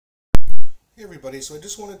Hey everybody, so I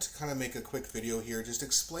just wanted to kind of make a quick video here just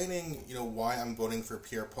explaining, why I'm voting for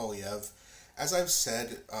Pierre Poilievre. As I've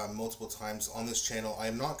said multiple times on this channel, I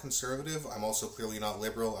am not conservative. I'm also clearly not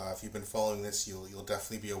liberal. If you've been following this, you'll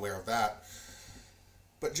definitely be aware of that.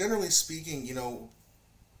 But generally speaking,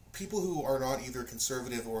 people who are not either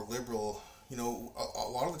conservative or liberal, a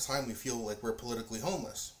lot of the time we feel like we're politically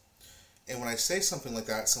homeless. And when I say something like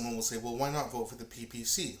that, someone will say, well, why not vote for the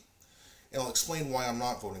PPC? And I'll explain why I'm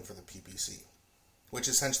not voting for the PPC, which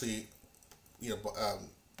essentially,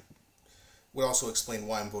 would also explain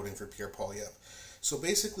why I'm voting for Pierre Poilievre. So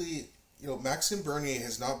basically, Maxime Bernier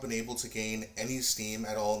has not been able to gain any steam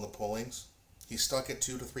at all in the pollings. He's stuck at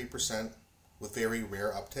 2 to 3% with very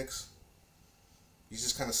rare upticks. He's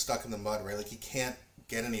just kind of stuck in the mud, right? Like he can't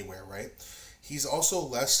get anywhere, right? He's also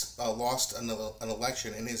lost an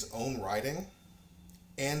election in his own riding,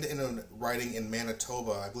 and in a riding in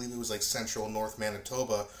Manitoba. I believe it was like central North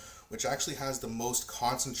Manitoba, which actually has the most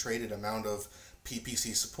concentrated amount of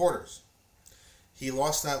PPC supporters. He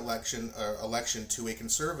lost that election to a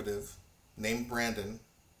conservative named Brandon,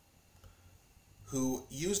 who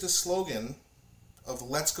used a slogan of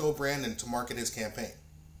 "Let's go Brandon" to market his campaign.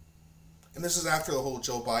 And this is after the whole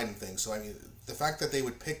Joe Biden thing. So I mean, the fact that they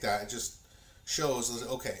would pick that, it just shows,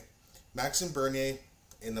 okay, Maxime Bernier,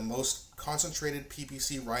 in the most concentrated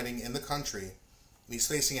PPC riding in the country, and he's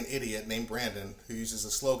facing an idiot named Brandon who uses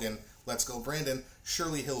the slogan, "Let's go Brandon,"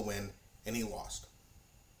 surely he'll win, and he lost.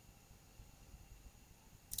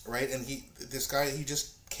 Right? And this guy, he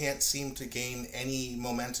just can't seem to gain any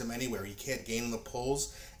momentum anywhere. He can't gain in the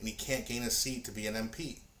polls, and he can't gain a seat to be an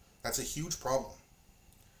MP. That's a huge problem.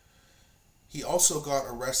 He also got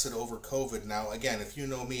arrested over COVID. Now, again, if you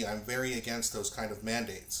know me, I'm very against those kind of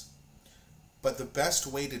mandates. But the best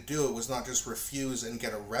way to do it was not just refuse and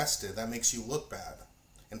get arrested. That makes you look bad.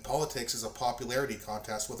 And politics is a popularity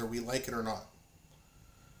contest, whether we like it or not.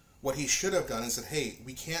 What he should have done is said, hey,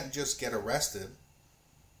 we can't just get arrested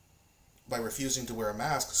by refusing to wear a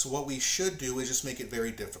mask. So what we should do is just make it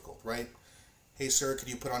very difficult, right? Hey, sir, could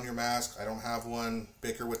you put on your mask? I don't have one.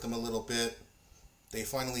 Bicker with them a little bit.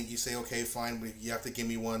 You say, okay, fine, but you have to give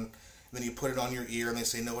me one. And then you put it on your ear, and they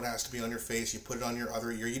say, no, it has to be on your face. You put it on your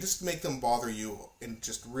other ear. You just make them bother you and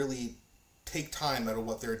just really take time out of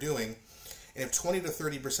what they're doing. And if 20 to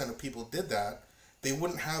 30% of people did that, they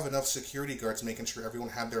wouldn't have enough security guards making sure everyone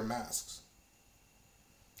had their masks.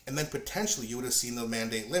 And then potentially you would have seen the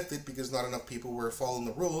mandate lifted because not enough people were following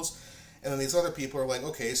the rules. And then these other people are like,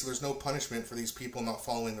 okay, so there's no punishment for these people not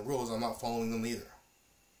following the rules. I'm not following them either.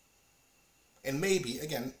 And maybe,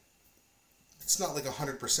 again, it's not like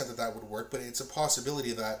 100% that would work, but it's a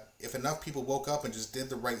possibility that if enough people woke up and just did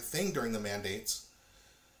the right thing during the mandates,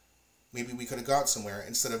 maybe we could have got somewhere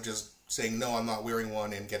instead of just saying, no, I'm not wearing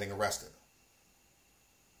one and getting arrested.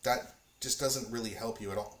 That just doesn't really help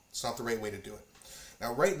you at all. It's not the right way to do it.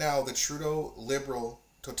 Now, right now, the Trudeau liberal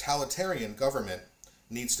totalitarian government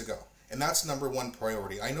needs to go. And that's number one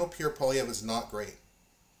priority. I know Pierre Poilievre is not great.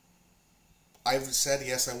 I've said,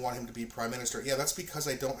 yes, I want him to be Prime Minister. Yeah, that's because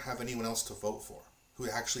I don't have anyone else to vote for who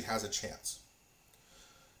actually has a chance.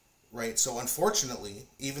 Right? So, unfortunately,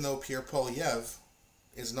 even though Pierre Poilievre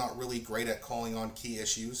is not really great at calling on key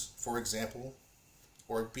issues, for example,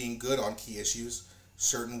 or being good on key issues,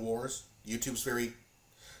 certain wars, YouTube's very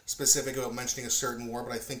specific about mentioning a certain war,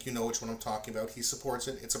 but I think you know which one I'm talking about. He supports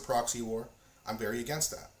it. It's a proxy war. I'm very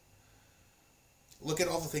against that. Look at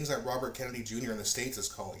all the things that Robert Kennedy Jr. in the States is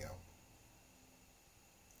calling out.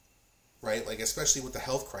 Right? Like, especially with the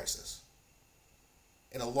health crisis.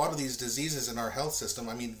 And a lot of these diseases in our health system,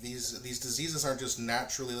 I mean, these diseases aren't just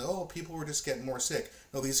naturally, like, oh, people were just getting more sick.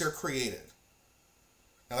 No, these are created.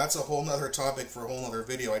 Now, that's a whole nother topic for a whole nother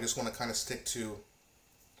video. I just want to kind of stick to,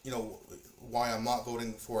 why I'm not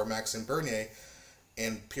voting for Maxime Bernier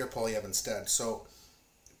and Pierre Poilievre instead. So,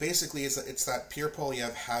 basically, it's that Pierre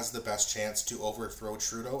Poilievre has the best chance to overthrow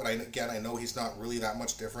Trudeau. And I know he's not really that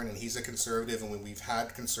much different, and he's a conservative, and we've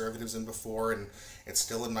had conservatives in before, and it's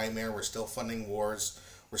still a nightmare. We're still funding wars.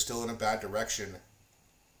 We're still in a bad direction.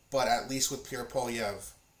 But at least with Pierre Poilievre,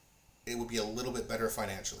 it would be a little bit better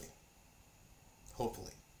financially.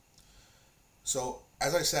 Hopefully. So,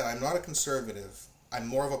 as I said, I'm not a conservative. I'm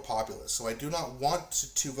more of a populist. So I do not want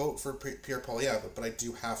to vote for Pierre Poilievre, but I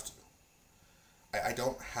do have to. I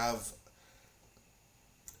don't have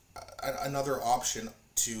another option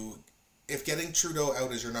to, if getting Trudeau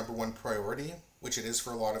out is your number one priority, which it is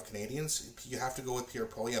for a lot of Canadians, you have to go with Pierre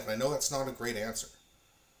Poilievre. I know that's not a great answer.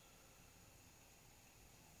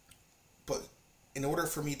 But in order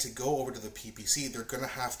for me to go over to the PPC, they're going to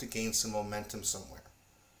have to gain some momentum somewhere.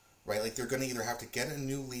 right? Like they're going to either have to get a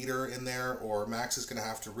new leader in there, or Max is going to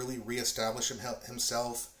have to really reestablish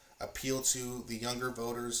himself, appeal to the younger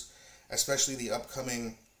voters, especially the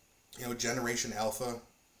upcoming, Generation Alpha,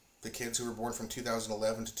 the kids who were born from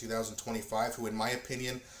 2011 to 2025, who in my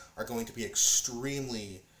opinion are going to be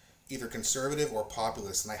extremely either conservative or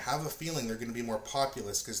populist. And I have a feeling they're going to be more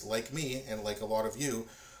populist because, like me and like a lot of you,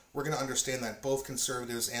 we're going to understand that both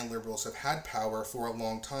conservatives and liberals have had power for a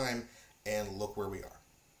long time, and look where we are.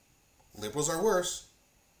 Liberals are worse,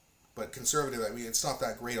 but conservative, I mean, it's not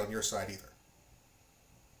that great on your side either.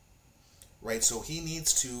 Right? So he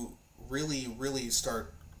needs to really, really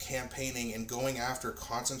start campaigning and going after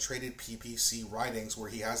concentrated PPC ridings where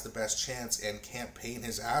he has the best chance and campaign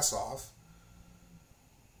his ass off.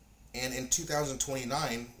 And in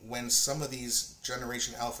 2029, when some of these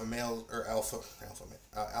Generation Alpha males, or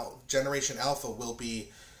Generation Alpha will be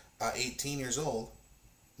 18 years old,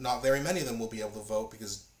 not very many of them will be able to vote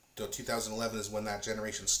because 2011 is when that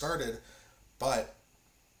generation started, but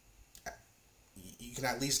you can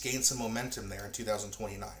at least gain some momentum there in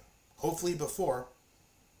 2029. Hopefully before,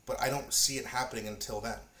 but I don't see it happening until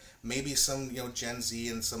then. Maybe some Gen Z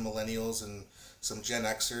and some millennials and some Gen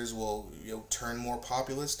Xers will turn more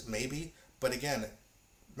populist, maybe. But again,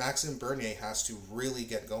 Maxime Bernier has to really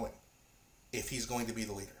get going if he's going to be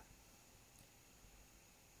the leader,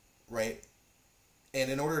 right? And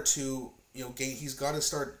in order to gain, he's got to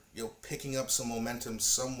start picking up some momentum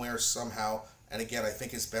somewhere, somehow. And again, I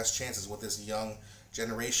think his best chances with this young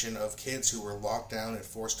generation of kids who were locked down and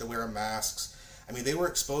forced to wear masks. I mean, they were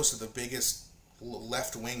exposed to the biggest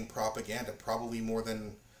left-wing propaganda, probably more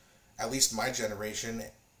than at least my generation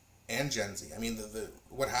and Gen Z. I mean,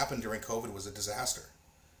 what happened during COVID was a disaster.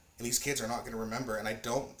 And these kids are not going to remember, and I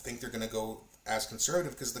don't think they're going to go as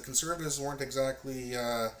conservative because the conservatives weren't exactly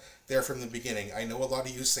there from the beginning. I know a lot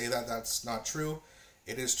of you say that that's not true.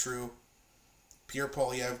 It is true. Pierre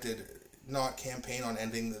Poilievre did not campaign on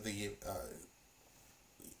ending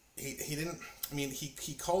he didn't. I mean,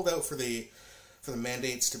 he called out for the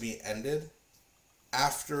mandates to be ended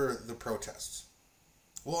after the protests.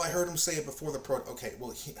 Well, I heard him say it before the okay,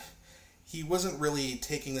 well, he wasn't really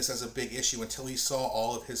taking this as a big issue until he saw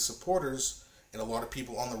all of his supporters and a lot of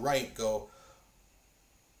people on the right go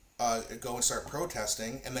and start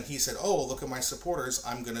protesting, and then he said, oh, look at my supporters,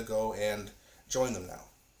 I'm going to go and join them now.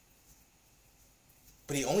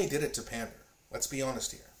 But he only did it to pander. Let's be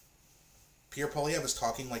honest here. Pierre Poilievre is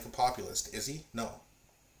talking like a populist, is he? No.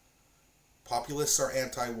 Populists are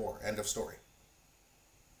anti-war, end of story.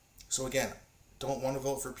 So again, don't want to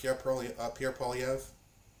vote for Pierre Poilievre,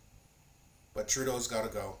 but Trudeau's got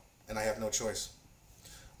to go, and I have no choice.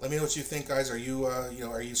 Let me know what you think, guys. Are you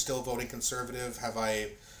are you still voting conservative? Have I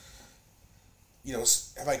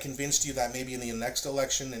convinced you that maybe in the next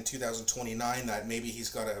election in 2029 that maybe he's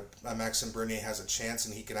got a Maxime Bernier has a chance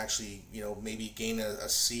and he can actually maybe gain a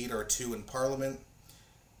seat or two in Parliament?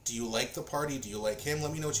 Do you like the party? Do you like him?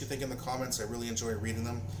 Let me know what you think in the comments. I really enjoy reading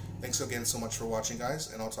them. Thanks again so much for watching,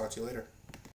 guys, and I'll talk to you later.